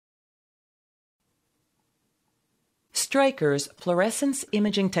Stryker's fluorescence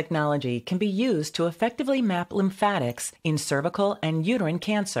imaging technology can be used to effectively map lymphatics in cervical and uterine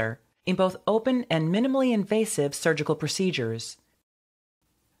cancer in both open and minimally invasive surgical procedures.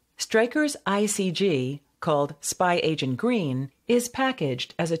 Stryker's ICG, called Spy Agent Green, is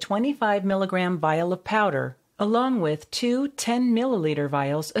packaged as a 25 mg vial of powder, along with two 10 ml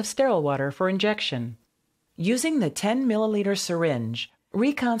vials of sterile water for injection. Using the 10 ml syringe,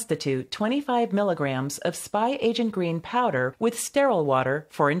 reconstitute 25 mg of Spy Agent Green powder with sterile water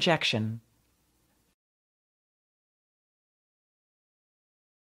for injection.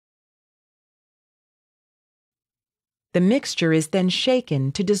 The mixture is then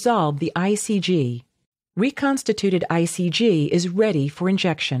shaken to dissolve the ICG. Reconstituted ICG is ready for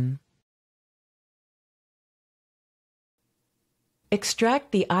injection.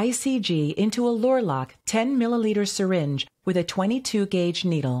 Extract the ICG into a Lorlock 10 ml syringe with a 22-gauge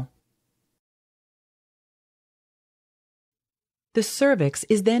needle. The cervix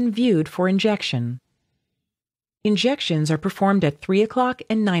is then viewed for injection. Injections are performed at 3 o'clock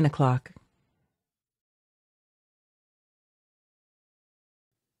and 9 o'clock.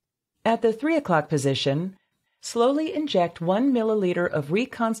 At the 3 o'clock position, slowly inject 1 milliliter of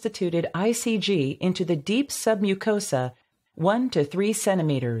reconstituted ICG into the deep submucosa 1 to 3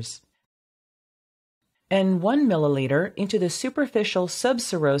 centimeters, and 1 milliliter into the superficial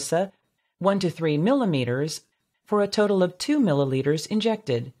subserosa 1 to 3 millimeters for a total of 2 milliliters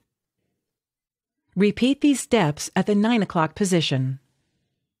injected. Repeat these steps at the 9 o'clock position.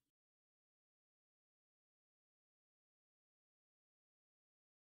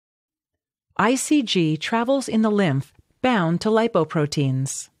 ICG travels in the lymph bound to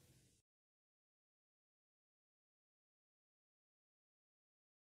lipoproteins.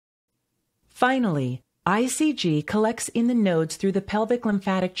 Finally, ICG collects in the nodes through the pelvic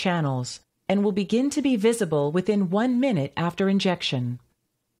lymphatic channels and will begin to be visible within 1 minute after injection.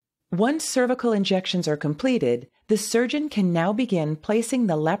 Once cervical injections are completed, the surgeon can now begin placing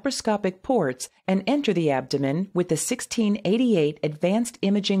the laparoscopic ports and enter the abdomen with the 1688 Advanced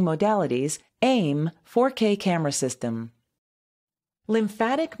Imaging Modalities AIM 4K camera system.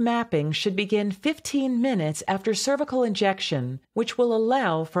 Lymphatic mapping should begin 15 minutes after cervical injection, which will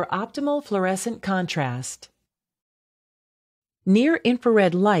allow for optimal fluorescent contrast.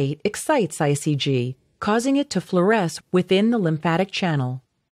 Near-infrared light excites ICG, causing it to fluoresce within the lymphatic channel.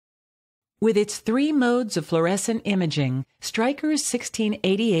 With its 3 modes of fluorescent imaging, Stryker's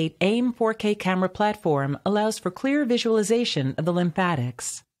 1688 AIM 4K camera platform allows for clear visualization of the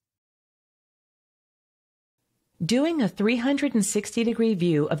lymphatics. Doing a 360-degree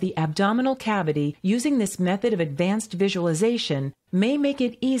view of the abdominal cavity using this method of advanced visualization may make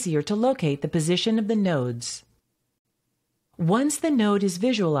it easier to locate the position of the nodes. Once the node is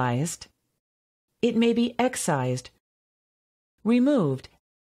visualized, it may be excised, removed,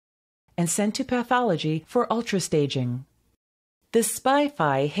 and sent to pathology for ultrastaging. The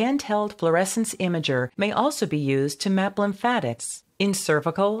SPY-FI handheld fluorescence imager may also be used to map lymphatics in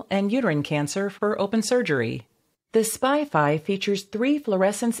cervical and uterine cancer for open surgery. The SPY-FI features 3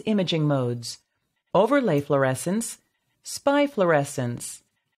 fluorescence imaging modes: overlay fluorescence, SPY fluorescence,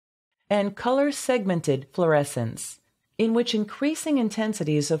 and color-segmented fluorescence, in which increasing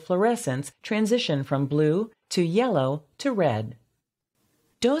intensities of fluorescence transition from blue to yellow to red.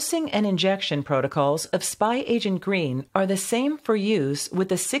 Dosing and injection protocols of Spy Agent Green are the same for use with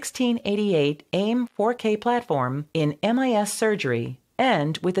the 1688 AIM 4K platform in MIS surgery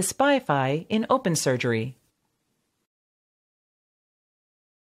and with the SPY-FI in open surgery.